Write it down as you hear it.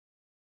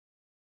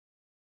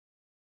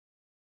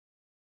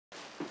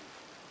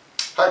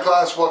Hi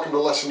class, welcome to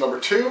lesson number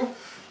 2.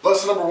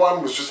 Lesson number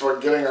 1 was just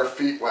about getting our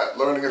feet wet,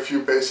 learning a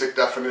few basic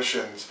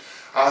definitions,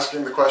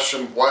 asking the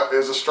question, what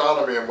is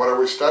astronomy and what are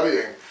we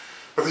studying?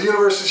 But the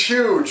universe is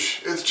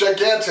huge, it's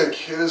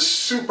gigantic, it is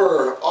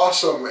super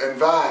awesome and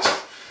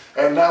vast.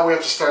 And now we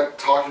have to start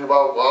talking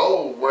about,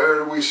 well,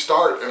 where do we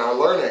start in our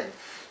learning?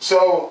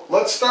 So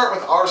let's start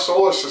with our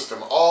solar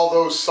system, all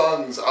those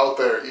suns out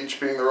there, each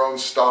being their own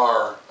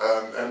star.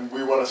 And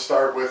we want to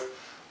start with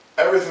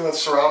everything that's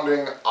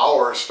surrounding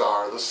our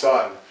star, the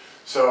sun.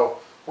 So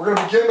we're going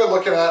to begin by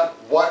looking at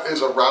what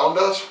is around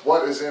us,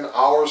 what is in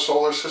our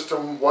solar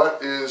system,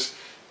 what is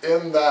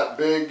in that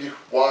big,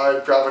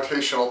 wide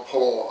gravitational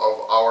pull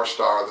of our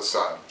star, the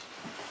sun.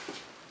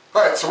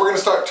 Alright, so we're going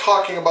to start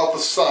talking about the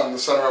sun, the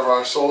center of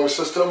our solar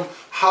system.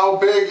 How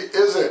big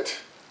is it?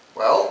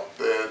 Well,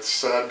 it's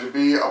said to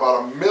be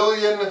about 1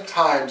 million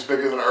times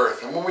bigger than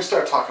Earth. And when we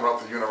start talking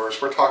about the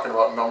universe, we're talking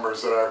about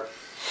numbers that are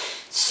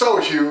so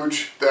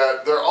huge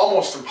that they're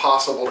almost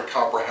impossible to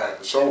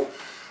comprehend. So,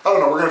 I don't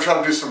know, we're going to try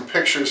to do some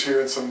pictures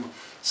here and some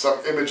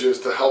images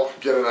to help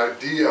get an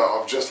idea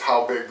of just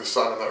how big the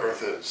sun and the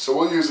Earth is. So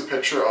we'll use a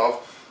picture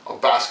of a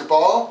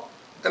basketball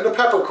and a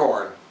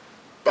peppercorn.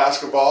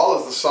 Basketball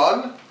is the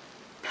sun,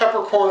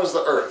 peppercorn is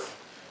the Earth.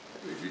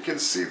 If you can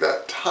see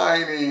that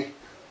tiny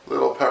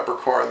little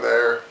peppercorn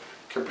there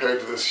compared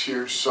to this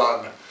huge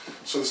sun.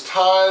 So this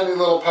tiny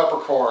little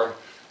peppercorn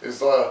is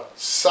the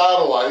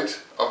satellite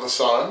of the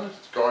sun.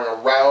 It's going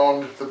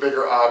around the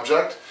bigger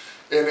object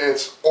in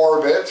its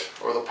orbit,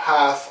 or the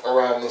path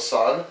around the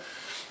sun,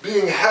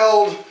 being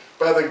held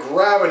by the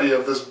gravity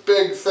of this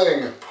big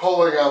thing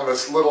pulling on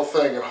this little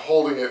thing and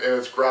holding it in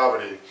its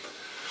gravity.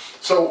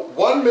 So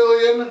 1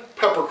 million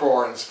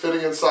peppercorns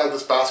fitting inside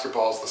this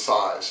basketball is the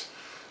size.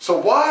 So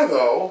why,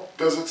 though,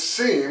 does it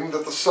seem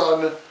that the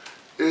sun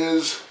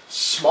is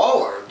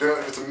smaller?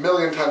 If it's 1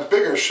 million times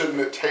bigger, shouldn't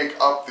it take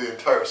up the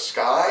entire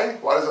sky?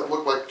 Why does it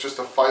look like just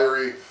a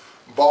fiery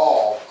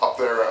ball up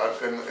there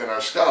in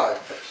our sky?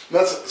 And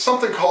that's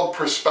something called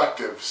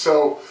perspective.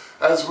 So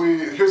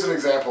here's an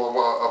example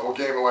of a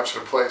game I want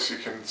you to play so you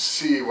can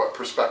see what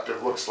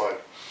perspective looks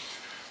like.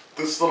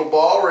 This little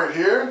ball right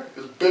here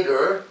is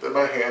bigger than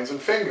my hands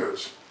and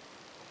fingers.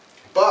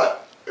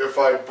 But if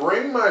I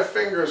bring my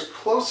fingers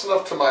close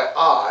enough to my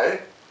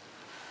eye,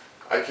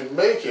 I can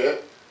make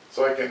it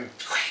so I can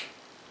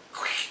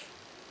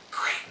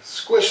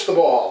squish the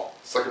ball.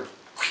 It's like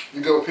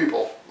you do with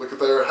people. Look at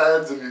their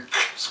heads and you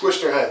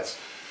squish their heads.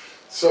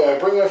 So I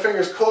bring my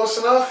fingers close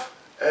enough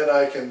and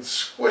I can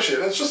squish it.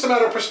 And it's just a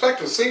matter of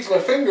perspective. Since my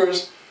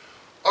fingers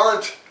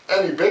aren't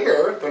any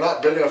bigger, they're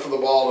not big enough for the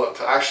ball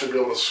to actually be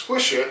able to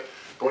squish it,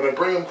 but when I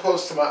bring them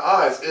close to my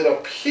eyes, it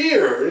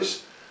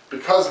appears,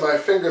 because my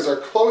fingers are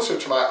closer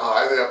to my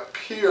eye, they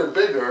appear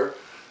bigger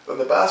than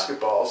the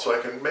basketball, so I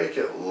can make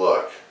it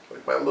look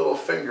like my little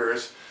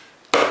fingers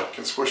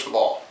can squish the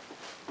ball.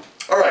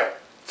 Alright,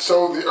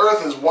 so the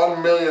Earth is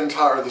 1 million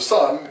times, the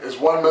sun is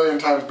 1 million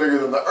times bigger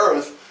than the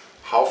Earth.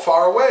 How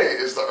far away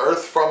is the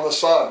Earth from the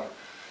sun?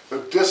 The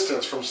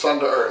distance from sun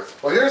to Earth.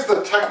 Well, here's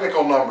the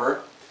technical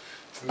number.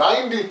 It's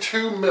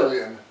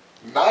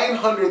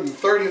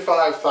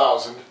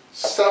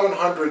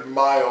 92,935,700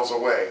 miles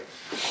away.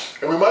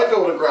 And we might be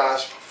able to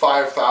grasp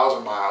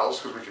 5,000 miles,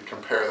 because we could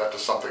compare that to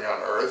something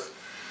on Earth.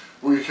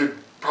 We could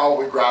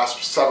probably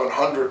grasp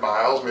 700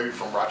 miles, maybe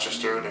from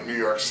Rochester to New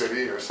York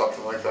City or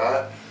something like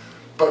that.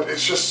 But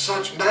it's just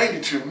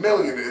 92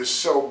 million is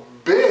so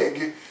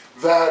big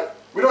that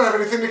we don't have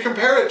anything to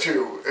compare it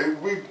to.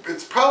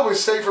 It's probably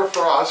safer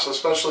for us,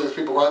 especially as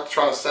people aren't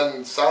trying to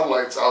send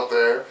satellites out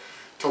there,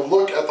 to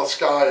look at the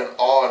sky in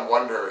awe and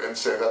wonder and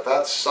say that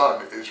that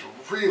sun is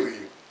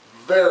really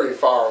very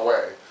far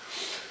away.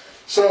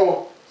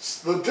 So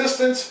the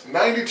distance,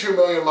 92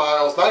 million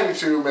miles,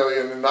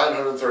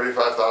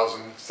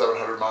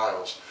 92,935,700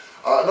 miles.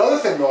 Another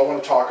thing though I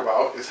want to talk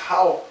about is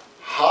how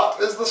hot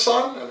is the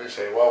sun? And you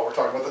say, well, we're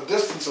talking about the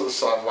distance of the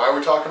sun. Why are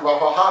we talking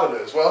about how hot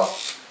it is? Well,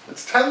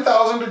 it's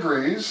 10,000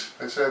 degrees.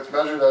 They say it's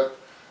measured at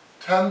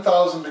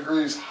 10,000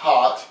 degrees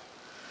hot.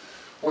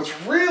 What's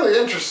really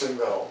interesting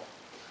though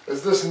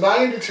is this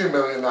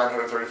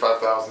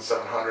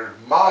 92,935,700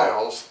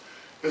 miles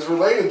is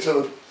related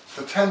to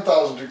the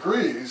 10,000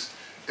 degrees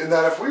in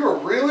that if we were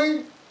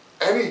really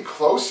any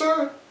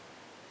closer,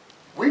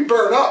 we'd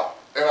burn up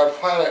and our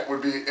planet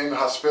would be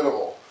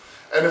inhospitable.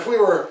 And if we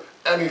were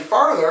any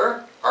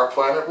farther, our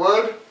planet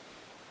would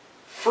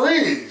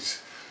freeze.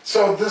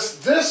 So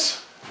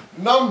this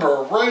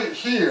number right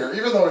here,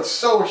 even though it's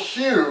so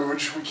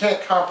huge, we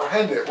can't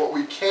comprehend it. What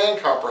we can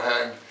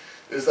comprehend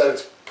is that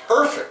it's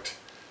perfect.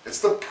 It's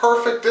the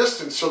perfect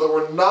distance so that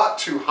we're not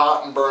too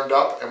hot and burned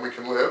up and we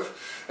can live,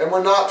 and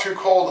we're not too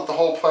cold that the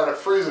whole planet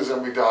freezes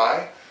and we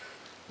die.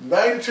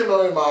 92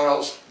 million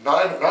miles,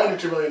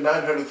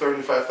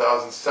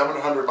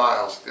 92,935,700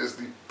 miles is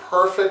the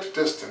perfect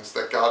distance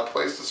that God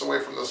placed us away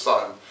from the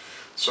sun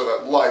so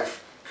that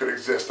life could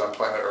exist on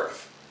planet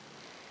Earth.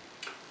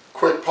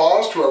 Quick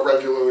pause to our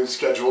regularly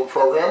scheduled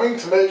programming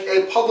to make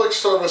a public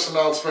service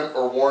announcement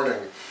or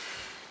warning.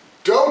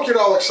 Don't get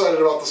all excited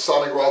about the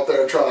sun and go out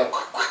there and try to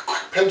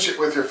pinch it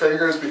with your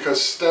fingers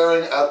because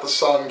staring at the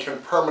sun can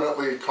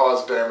permanently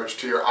cause damage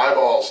to your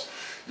eyeballs.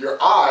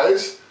 Your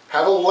eyes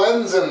have a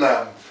lens in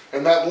them,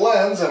 and that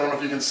lens, I don't know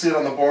if you can see it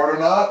on the board or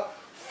not,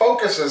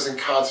 focuses and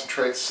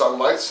concentrates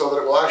sunlight so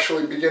that it will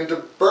actually begin to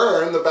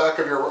burn the back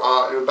of your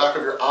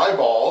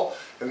eyeball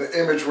in the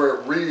image where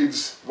it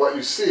reads what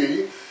you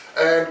see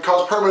and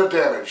cause permanent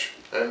damage.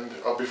 And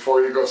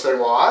before you go saying,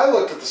 well, I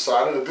looked at the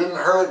sun and it didn't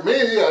hurt me,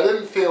 I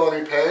didn't feel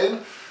any pain.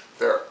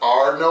 There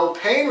are no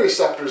pain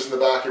receptors in the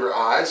back of your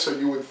eye, so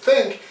you would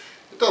think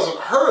it doesn't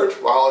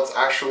hurt while it's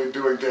actually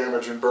doing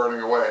damage and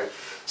burning away.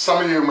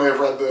 Some of you may have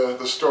read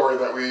the story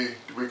that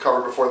we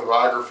covered before, the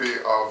biography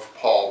of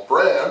Paul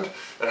Brand,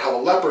 and how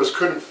the lepers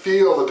couldn't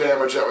feel the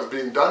damage that was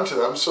being done to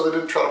them, so they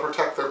didn't try to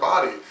protect their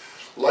body.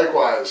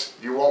 Likewise,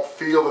 you won't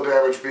feel the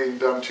damage being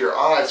done to your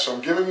eye, so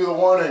I'm giving you the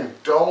warning,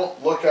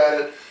 don't look at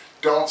it,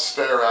 don't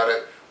stare at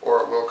it,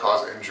 or it will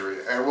cause injury.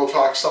 And we'll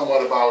talk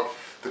somewhat about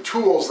the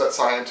tools that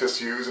scientists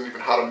use and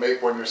even how to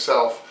make one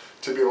yourself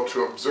to be able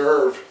to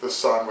observe the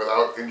sun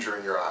without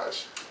injuring your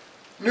eyes.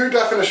 New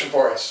definition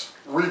for us,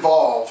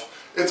 revolve.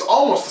 It's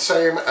almost the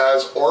same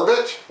as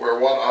orbit, where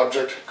one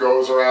object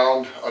goes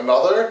around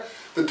another.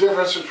 The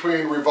difference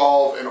between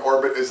revolve and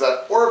orbit is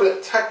that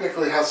orbit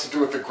technically has to do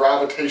with the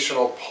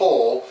gravitational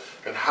pull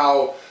and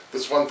how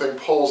this one thing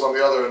pulls on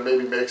the other and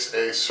maybe makes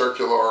a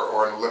circular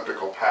or an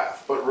elliptical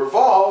path. But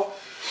revolve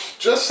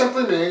just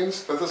simply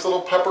means that this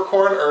little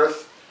peppercorn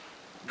Earth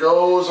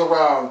goes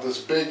around this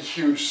big,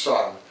 huge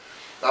sun.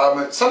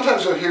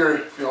 Sometimes you'll hear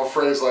a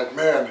phrase like,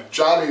 man,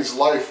 Johnny's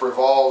life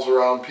revolves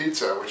around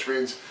pizza, which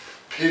means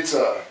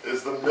pizza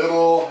is the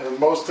middle and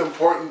most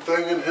important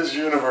thing in his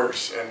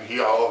universe, and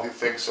all he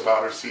thinks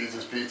about or sees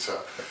is pizza.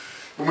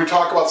 When we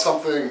talk about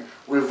something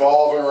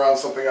revolving around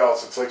something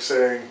else, it's like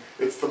saying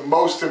it's the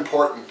most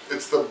important,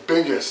 it's the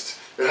biggest,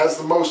 it has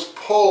the most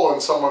pull in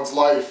someone's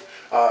life,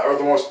 or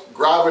the most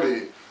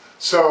gravity.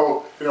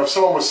 So, if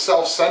someone was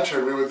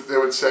self-centered, they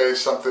would say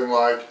something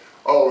like,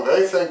 oh,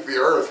 they think the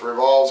earth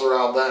revolves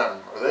around them,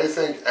 or they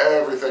think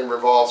everything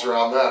revolves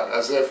around them,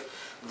 as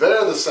if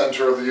they're the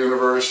center of the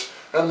universe,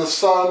 and the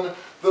sun,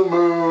 the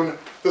moon,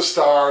 the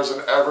stars,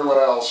 and everyone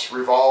else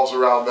revolves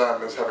around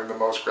them as having the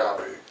most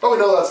gravity. But we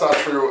know that's not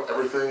true.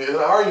 Everything in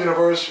our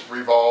universe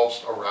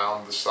revolves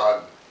around the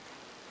sun.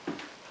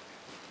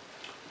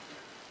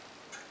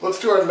 Let's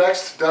do our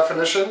next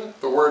definition,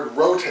 the word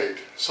rotate.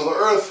 So the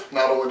earth,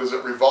 not only does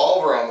it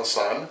revolve around the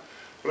sun,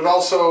 but it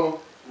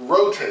also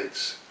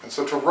rotates. And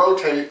so to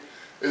rotate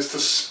is to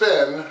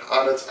spin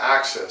on its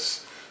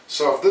axis.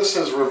 So if this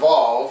is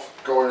revolve,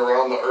 going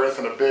around the earth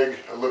in a big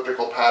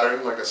elliptical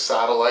pattern like a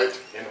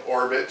satellite in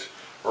orbit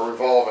or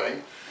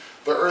revolving,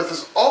 the earth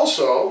is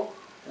also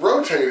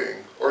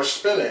rotating or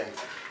spinning.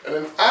 And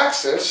an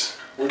axis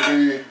would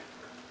be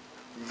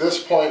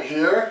this point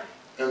here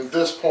and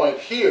this point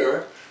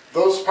here.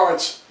 Those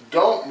parts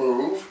don't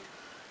move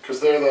because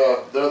they're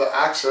the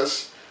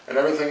axis, and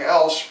everything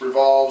else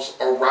revolves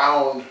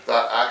around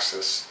that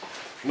axis.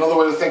 Another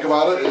way to think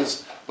about it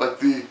is like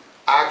the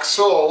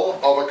axle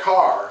of a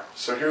car.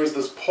 So here's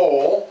this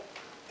pole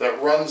that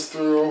runs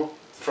through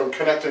from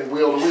connecting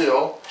wheel to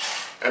wheel,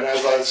 and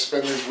as I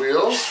spin these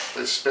wheels,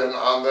 they spin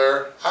on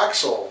their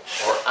axle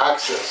or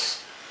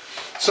axis.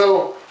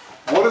 So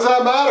what does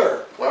that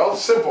matter? Well,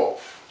 it's simple.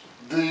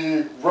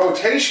 The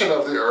rotation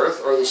of the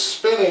earth, or the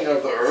spinning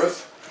of the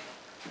earth,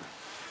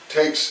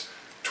 takes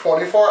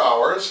 24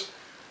 hours,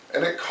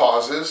 and it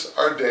causes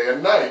our day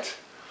and night.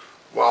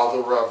 While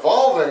the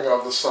revolving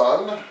of the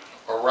sun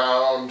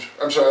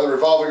the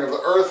revolving of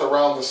the earth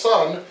around the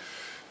sun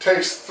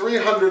takes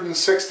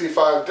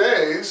 365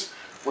 days,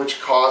 which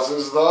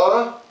causes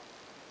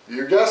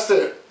you guessed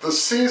it, the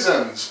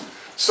seasons.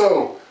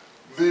 So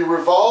the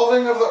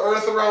revolving of the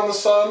earth around the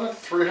sun,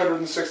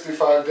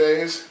 365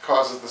 days,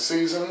 causes the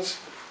seasons.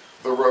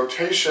 The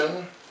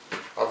rotation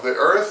of the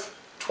earth,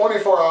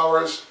 24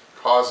 hours,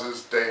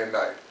 causes day and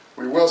night.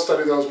 We will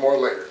study those more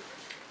later.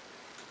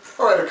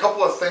 Alright, a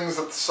couple of things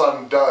that the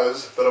sun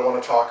does that I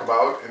want to talk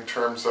about in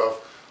terms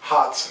of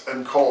hots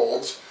and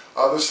colds.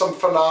 There's some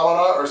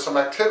phenomena or some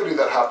activity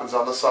that happens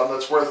on the sun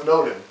that's worth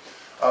noting.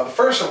 The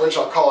first of which,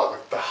 I'll call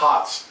it the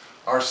hots,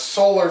 are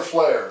solar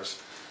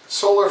flares.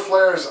 Solar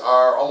flares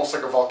are almost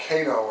like a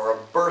volcano or a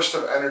burst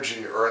of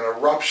energy or an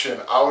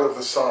eruption out of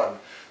the sun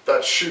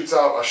that shoots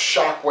out a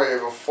shock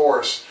wave of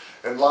force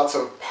and lots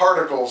of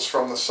particles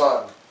from the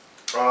sun.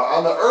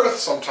 On the earth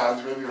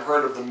sometimes, maybe you've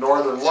heard of the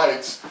northern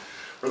lights,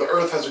 where the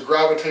earth has a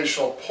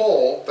gravitational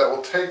pull that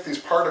will take these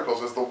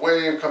particles as the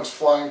wave comes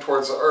flying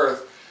towards the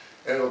earth,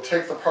 and it'll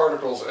take the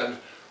particles and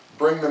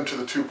bring them to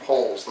the two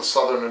poles, the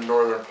southern and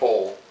northern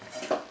pole.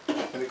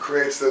 And it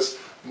creates this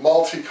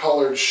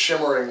multicolored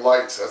shimmering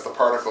lights as the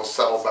particles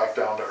settle back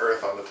down to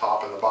earth on the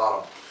top and the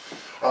bottom.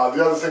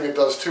 The other thing it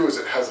does too is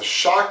it has a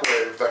shock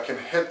wave that can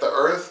hit the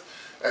earth,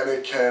 and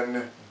it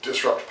can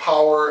disrupt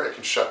power, it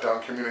can shut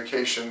down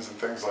communications and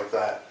things like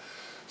that.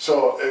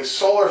 So a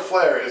solar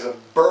flare is a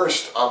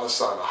burst on the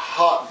sun, a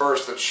hot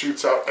burst that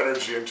shoots out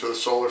energy into the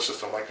solar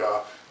system like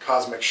a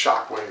cosmic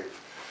shock wave.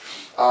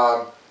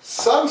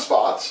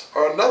 Sunspots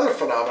are another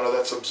phenomena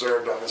that's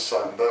observed on the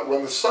sun. That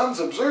when the sun's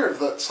observed,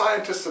 that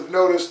scientists have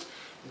noticed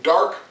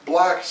dark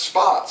black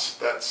spots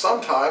that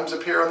sometimes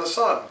appear on the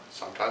sun,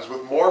 sometimes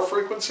with more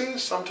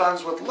frequencies,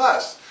 sometimes with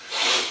less.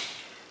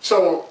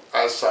 So,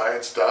 as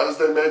science does,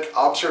 they make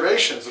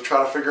observations to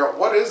try to figure out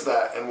what is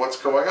that and what's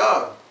going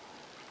on.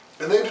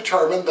 And they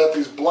determined that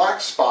these black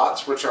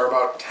spots, which are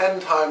about 10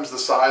 times the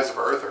size of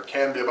Earth, or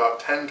can be about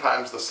 10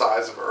 times the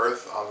size of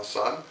Earth on the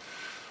sun,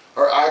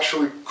 are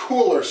actually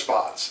cooler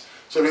spots.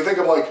 So if you think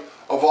of like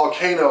a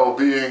volcano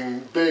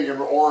being big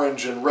and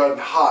orange and red and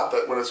hot,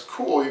 that when it's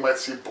cool you might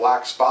see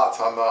black spots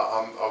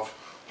of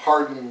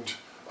hardened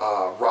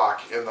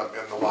rock in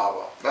the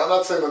lava. Now I'm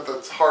not saying that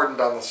that's hardened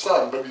on the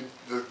sun, but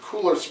the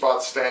cooler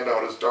spots stand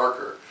out as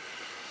darker.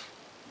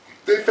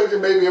 They figure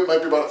maybe it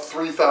might be about a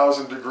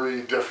 3,000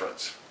 degree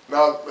difference.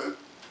 Now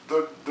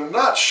they're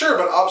not sure,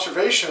 but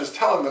observation is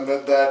telling them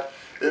that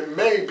it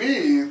may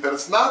be that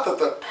it's not that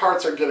the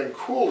parts are getting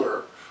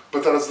cooler,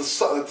 but that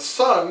the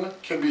sun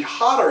can be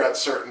hotter at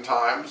certain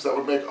times that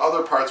would make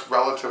other parts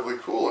relatively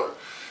cooler.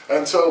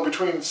 And so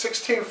between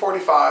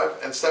 1645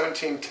 and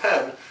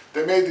 1710,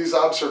 they made these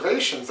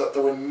observations that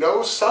there were no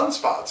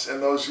sunspots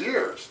in those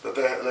years, that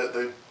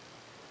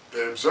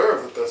they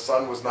observed that the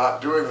sun was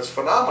not doing this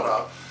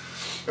phenomena,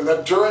 and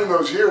that during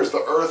those years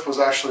the Earth was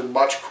actually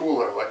much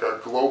cooler, like a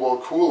global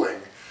cooling.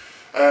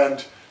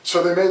 And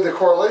so they made the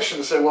correlation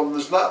to say, well,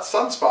 there's not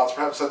sunspots,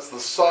 perhaps that's the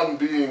sun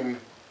being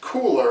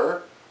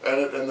cooler,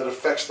 and that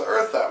affects the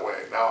Earth that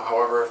way. Now,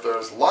 however, if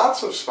there's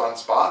lots of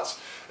sunspots,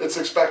 it's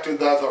expected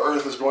that the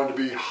Earth is going to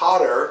be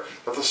hotter,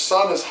 that the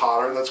sun is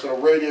hotter, and that's going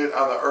to radiate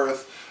on the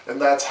Earth, and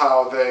that's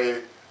how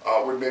they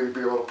would maybe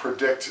be able to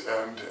predict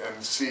and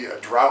see a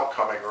drought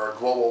coming, or a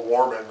global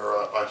warming,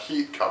 or a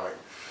heat coming.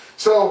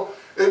 So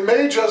it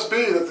may just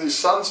be that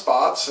these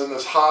sunspots and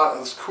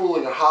this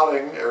cooling and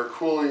hotting, or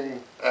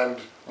cooling and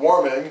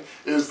warming,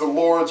 is the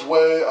Lord's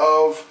way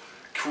of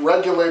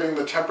regulating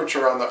the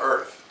temperature on the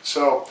Earth.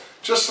 So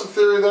just some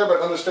theory there, but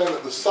understand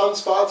that the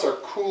sunspots are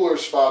cooler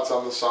spots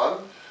on the sun,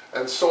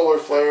 and solar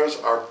flares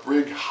are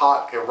big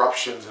hot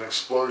eruptions and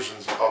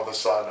explosions of the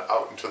sun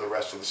out into the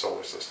rest of the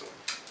solar system.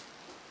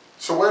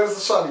 So where does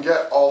the sun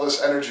get all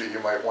this energy,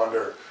 you might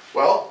wonder?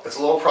 Well, it's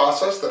a little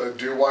process that I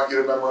do want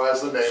you to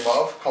memorize the name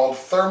of, called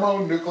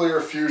thermonuclear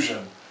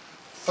fusion.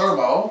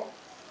 Thermo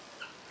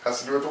has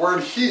to do with the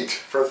word heat,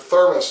 for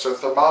thermos or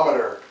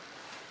thermometer.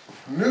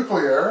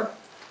 Nuclear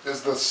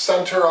is the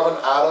center of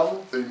an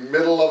atom, the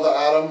middle of the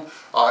atom,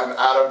 an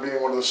atom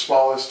being one of the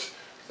smallest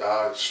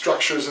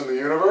structures in the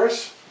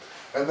universe.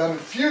 And then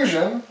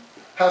fusion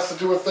has to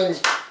do with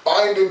things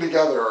binding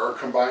together or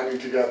combining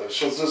together.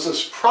 So there's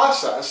this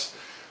process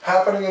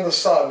happening in the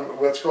sun,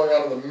 what's going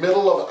on in the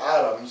middle of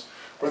atoms,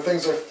 where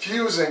things are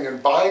fusing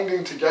and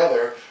binding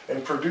together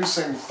and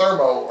producing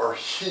thermo, or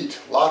heat,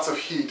 lots of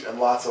heat and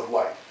lots of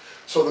light.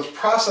 So this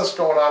process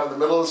going on in the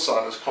middle of the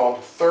sun is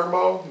called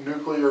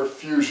thermonuclear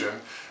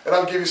fusion, and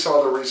I'll give you some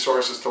other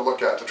resources to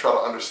look at to try to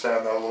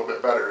understand that a little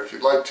bit better if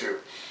you'd like to.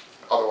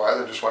 Otherwise,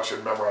 I just want you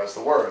to memorize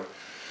the word.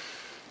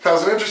 Now,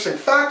 there's an interesting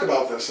fact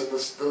about this, and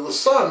the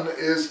sun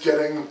is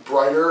getting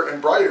brighter and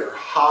brighter,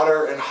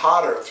 hotter and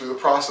hotter through the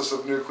process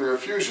of nuclear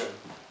fusion.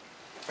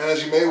 And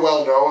as you may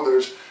well know,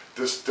 there's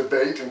this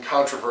debate and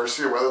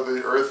controversy whether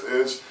the Earth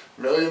is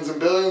millions and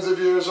billions of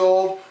years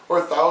old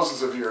or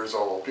thousands of years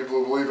old.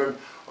 People who believe in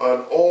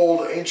an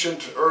old,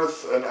 ancient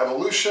Earth and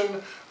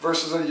evolution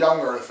versus a young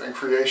Earth and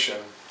creation.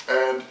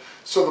 And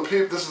so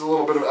this is a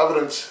little bit of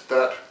evidence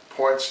that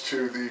points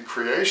to the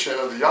creation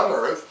of the young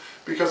Earth,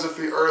 because if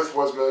the Earth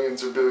was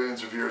millions and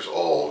billions of years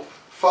old,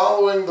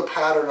 following the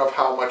pattern of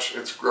how much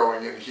it's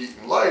growing in heat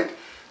and light,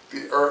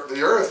 the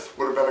Earth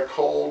would have been a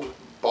cold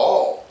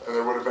ball, and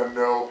there would have been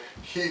no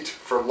heat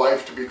for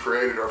life to be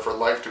created or for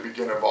life to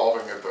begin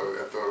evolving at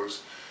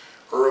those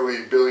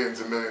early billions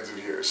and millions of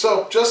years.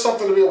 So just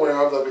something to be aware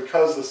of, that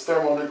because this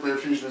thermonuclear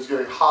fusion is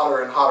getting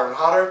hotter and hotter and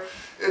hotter,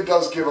 it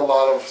does give a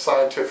lot of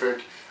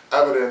scientific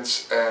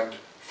evidence and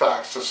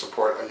facts to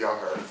support a young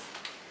Earth.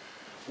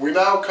 We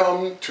now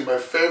come to my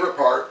favorite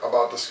part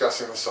about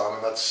discussing the sun,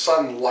 and that's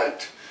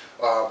sunlight.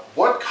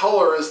 What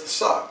color is the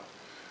sun?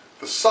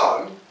 The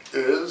sun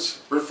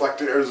is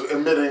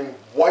emitting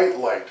white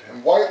light,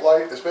 and white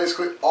light is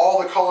basically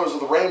all the colors of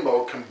the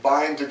rainbow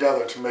combined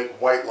together to make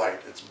white light.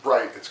 It's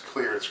bright, it's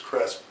clear, it's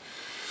crisp.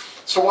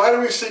 So why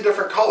do we see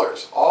different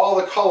colors? All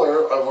the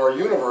color of our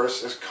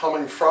universe is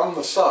coming from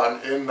the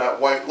sun in that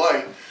white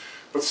light,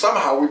 but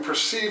somehow we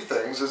perceive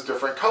things as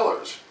different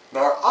colors.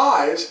 Now our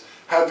eyes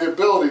have the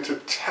ability to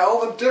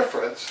tell the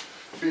difference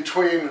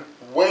between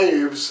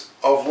waves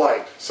of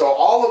light. So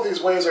all of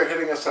these waves are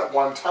hitting us at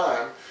one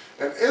time,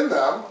 and in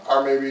them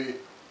are maybe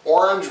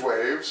orange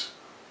waves,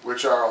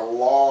 which are a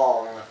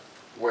long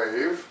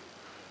wave,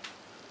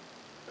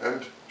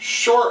 and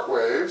short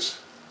waves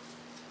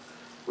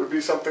would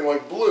be something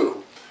like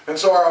blue. And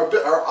so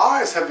our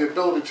eyes have the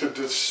ability to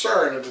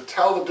discern and to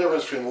tell the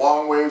difference between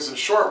long waves and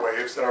short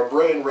waves, and our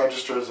brain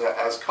registers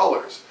as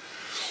colors.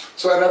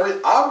 So in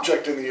every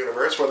object in the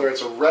universe, whether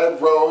it's a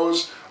red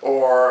rose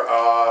or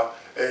a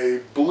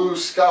a blue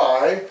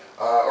sky,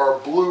 or a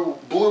blue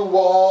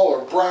wall,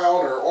 or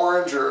brown, or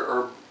orange,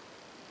 or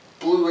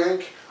blue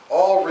ink,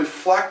 all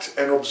reflect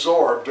and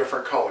absorb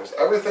different colors.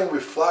 Everything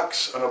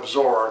reflects and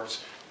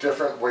absorbs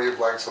different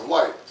wavelengths of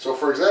light. So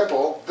for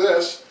example,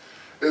 this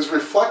is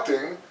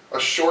reflecting a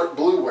short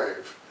blue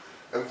wave.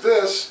 And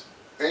this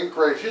ink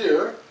right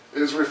here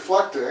is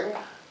reflecting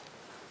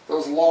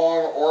those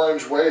long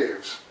orange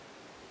waves.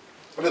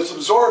 And it's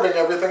absorbing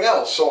everything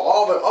else. So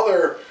all the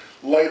other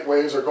light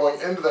waves are going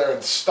into there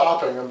and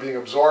stopping and being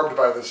absorbed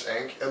by this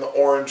ink, and the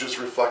orange is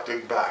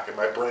reflecting back, and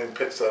my brain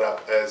picks that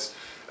up as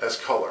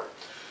color.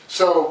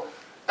 So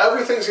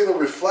everything's either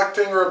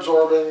reflecting or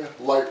absorbing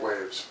light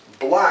waves.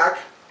 Black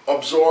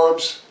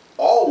absorbs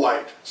all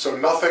light, so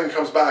nothing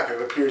comes back and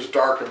it appears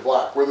dark and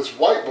black, where this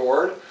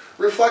whiteboard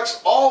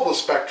reflects all the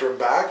spectrum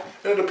back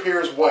and it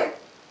appears white.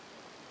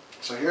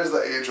 So here's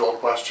the age-old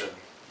question.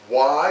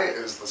 Why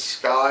is the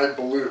sky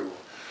blue?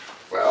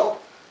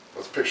 Well,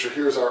 let's picture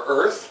here's our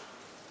Earth,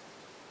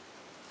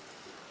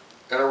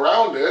 and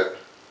around it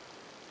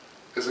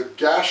is a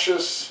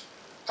gaseous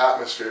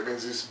atmosphere. It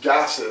means these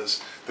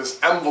gases, this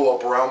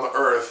envelope around the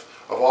Earth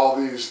of all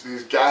these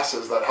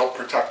gases that help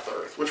protect the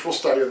Earth, which we'll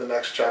study in the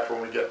next chapter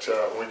when we get to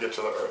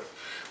the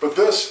Earth. But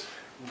this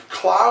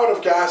cloud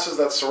of gases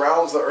that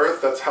surrounds the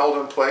Earth, that's held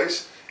in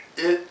place,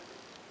 it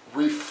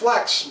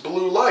reflects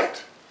blue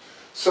light.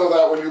 So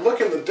that when you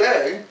look in the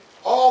day,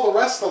 all the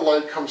rest of the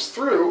light comes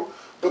through,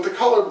 but the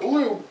color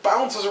blue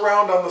bounces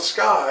around on the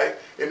sky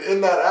and in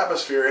that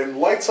atmosphere and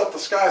lights up the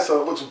sky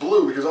so it looks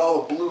blue, because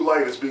all the blue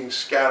light is being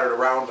scattered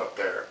around up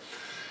there.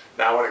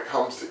 Now when it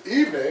comes to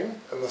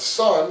evening and the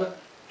sun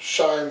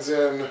shines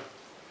in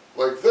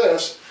like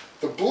this,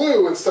 the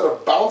blue, instead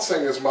of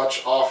bouncing as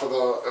much off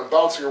of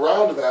bouncing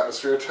around in the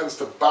atmosphere, tends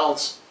to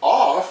bounce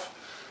off,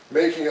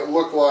 making it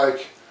look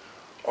like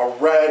a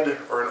red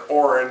or an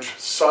orange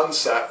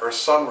sunset or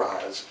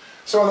sunrise.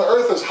 So when the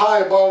Earth is high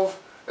above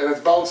and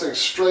it's bouncing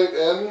straight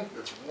in,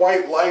 it's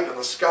white light and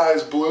the sky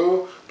is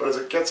blue, but as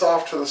it gets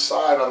off to the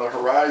side on the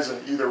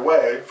horizon either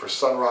way, for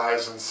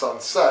sunrise and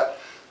sunset,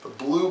 the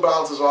blue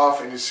bounces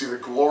off and you see the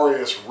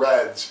glorious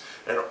reds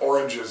and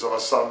oranges of a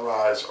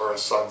sunrise or a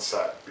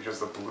sunset because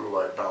the blue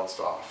light bounced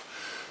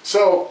off.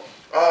 So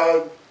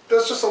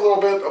that's just a little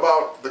bit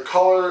about the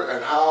color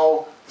and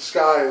how the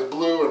sky is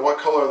blue and what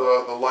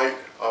color the light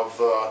of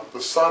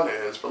the sun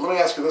is. But let me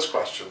ask you this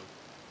question.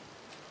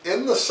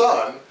 In the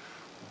sun,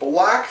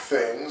 black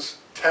things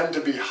tend to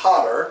be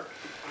hotter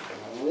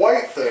and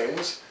white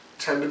things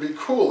tend to be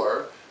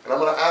cooler. And I'm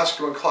going to ask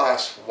you in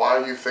class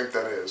why you think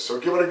that is. So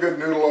give it a good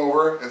noodle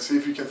over and see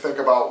if you can think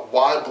about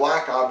why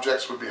black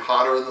objects would be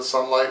hotter in the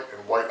sunlight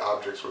and white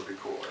objects would be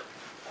cooler.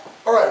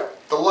 Alright,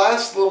 the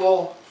last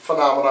little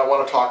phenomenon I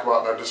want to talk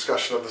about in our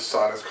discussion of the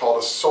sun is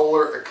called a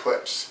solar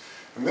eclipse.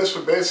 And this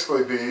would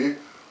basically be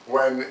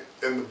when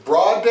in the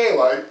broad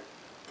daylight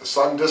the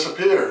sun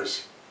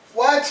disappears.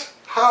 What?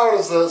 How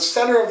does the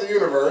center of the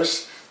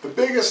universe, the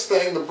biggest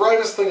thing, the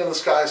brightest thing in the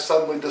sky,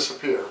 suddenly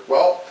disappear?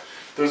 Well,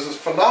 there's this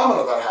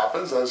phenomenon that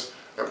happens as,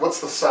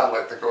 what's the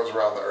satellite that goes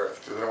around the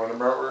Earth? Does anyone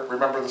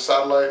remember the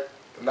satellite?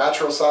 The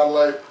natural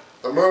satellite?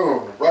 The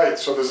moon, right.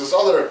 So there's this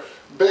other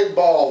big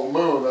ball, the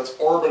moon, that's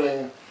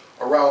orbiting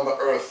around the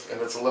Earth in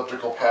its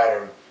elliptical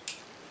pattern.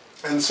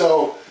 And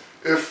so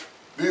if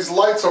these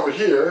lights over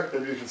here,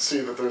 maybe you can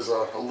see that there's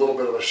a little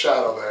bit of a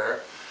shadow there,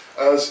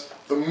 as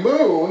the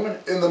moon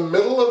in the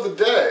middle of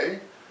the day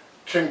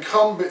can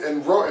come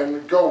and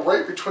go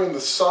right between the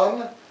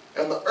sun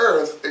and the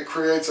Earth. It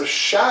creates a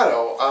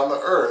shadow on the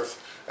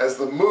Earth as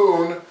the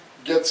moon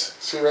gets,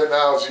 see right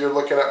now as you're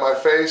looking at my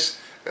face,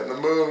 and the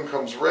moon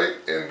comes right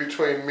in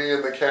between me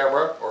and the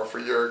camera, or for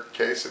your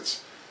case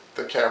it's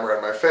the camera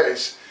and my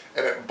face,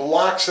 and it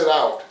blocks it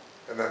out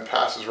and then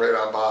passes right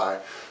on by.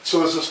 So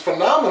there's this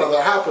phenomenon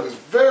that happens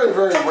very,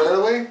 very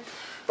rarely,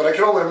 but I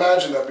can only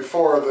imagine that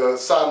before the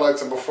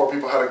satellites and before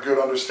people had a good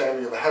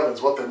understanding of the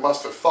heavens, what they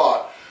must have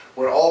thought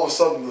when all of a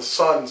sudden the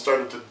sun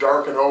started to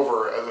darken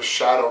over as a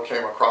shadow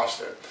came across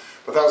it.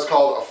 But that was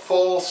called a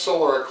full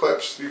solar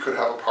eclipse. You could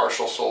have a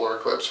partial solar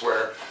eclipse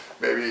where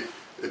maybe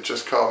it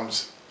just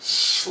comes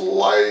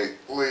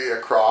slightly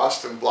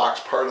across and blocks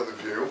part of the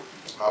view.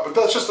 But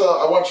that's just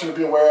I want you to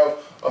be aware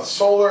of. A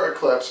solar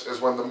eclipse is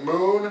when the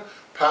moon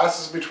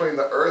passes between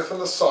the Earth and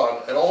the sun,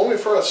 and only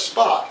for a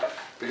spot,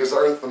 because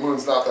the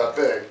moon's not that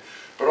big,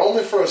 but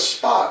only for a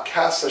spot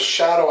casts a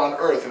shadow on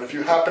Earth. And if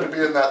you happen to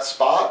be in that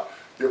spot,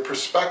 your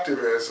perspective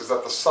is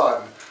that the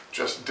sun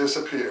just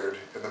disappeared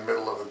in the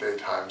middle of the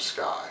daytime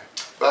sky.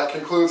 That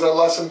concludes our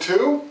lesson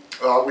 2.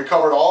 We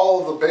covered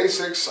all of the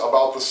basics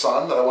about the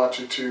sun that I want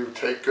you to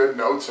take good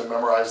notes and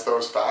memorize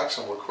those facts,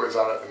 and we'll quiz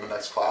on it in the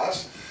next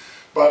class.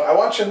 But I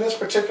want you in this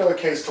particular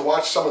case to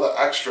watch some of the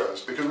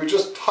extras, because we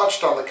just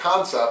touched on the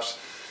concepts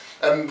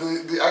and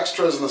the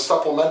extras and the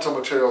supplemental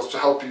materials to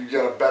help you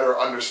get a better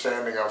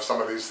understanding of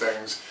some of these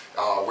things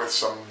with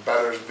some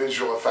better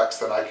visual effects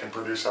than I can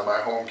produce on my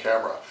home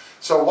camera.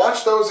 So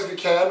watch those if you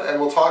can, and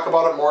we'll talk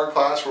about it more in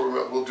class, where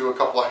we'll do a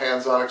couple of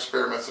hands-on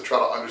experiments to try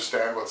to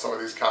understand what some of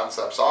these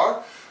concepts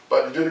are.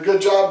 But you did a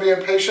good job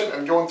being patient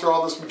and going through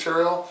all this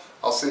material.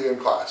 I'll see you in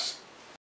class.